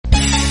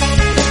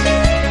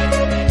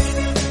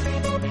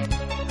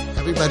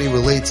that he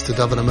relates to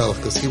Dovid Hamelech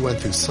because he went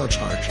through such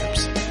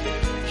hardships.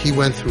 He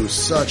went through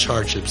such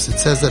hardships. It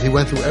says that he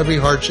went through every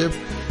hardship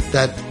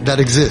that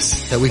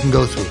exists, that we can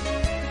go through,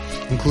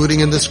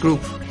 including in this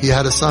group. He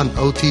had a son,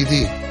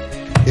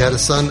 OTD. He had a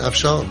son,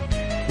 Avshalom,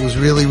 who was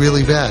really,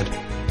 really bad.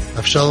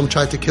 Avshalom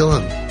tried to kill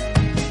him.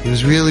 He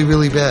was really,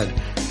 really bad.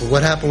 But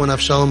what happened when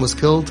Avshalom was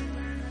killed?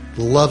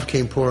 The love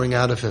came pouring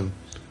out of him.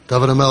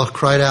 Dovid Hamelech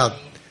cried out,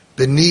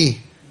 Beni,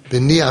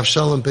 Beni,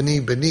 Avshalom, Beni,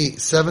 Beni,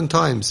 7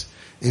 times.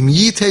 Im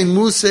yitein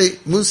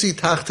musi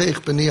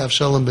tachteich Beni,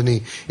 Avshalom,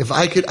 Beni. If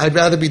I could, I'd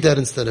rather be dead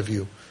instead of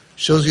you.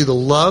 Shows you the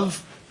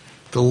love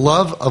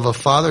of a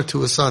father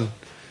to a son.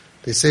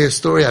 They say a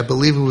story, I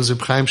believe it was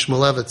Reb Chaim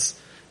Shmulevitz,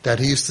 that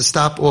he used to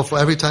stop off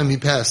every time he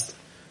passed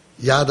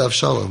Yad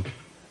Avshalom,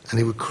 and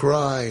he would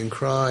cry and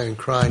cry and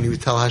cry, and he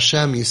would tell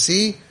Hashem, you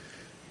see,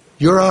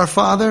 you're our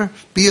father,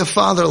 be a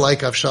father like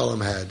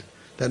Avshalom had.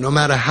 That no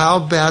matter how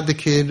bad the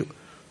kid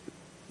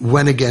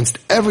went against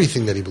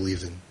everything that he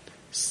believed in,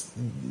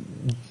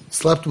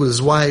 slept with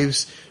his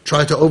wives,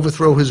 tried to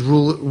overthrow his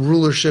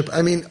rulership,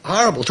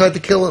 horrible, tried to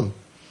kill him.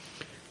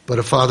 But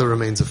a father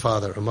remains a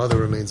father, a mother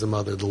remains a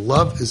mother. The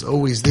love is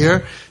always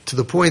there, to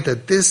the point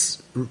that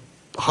this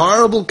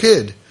horrible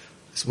kid,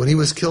 when he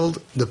was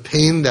killed, the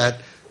pain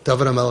that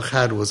Dovid Hamelech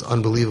had was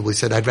unbelievable. He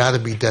said, I'd rather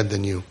be dead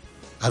than you.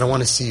 I don't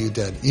want to see you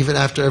dead, even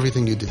after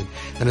everything you did.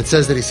 And it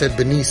says that he said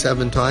Beni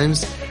 7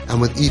 times,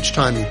 and with each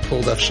time he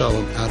pulled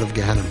Avshalom out of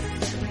Gehenna.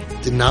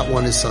 Did not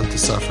want his son to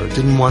suffer,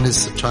 didn't want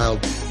his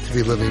child to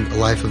be living a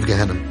life of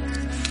Gehenna.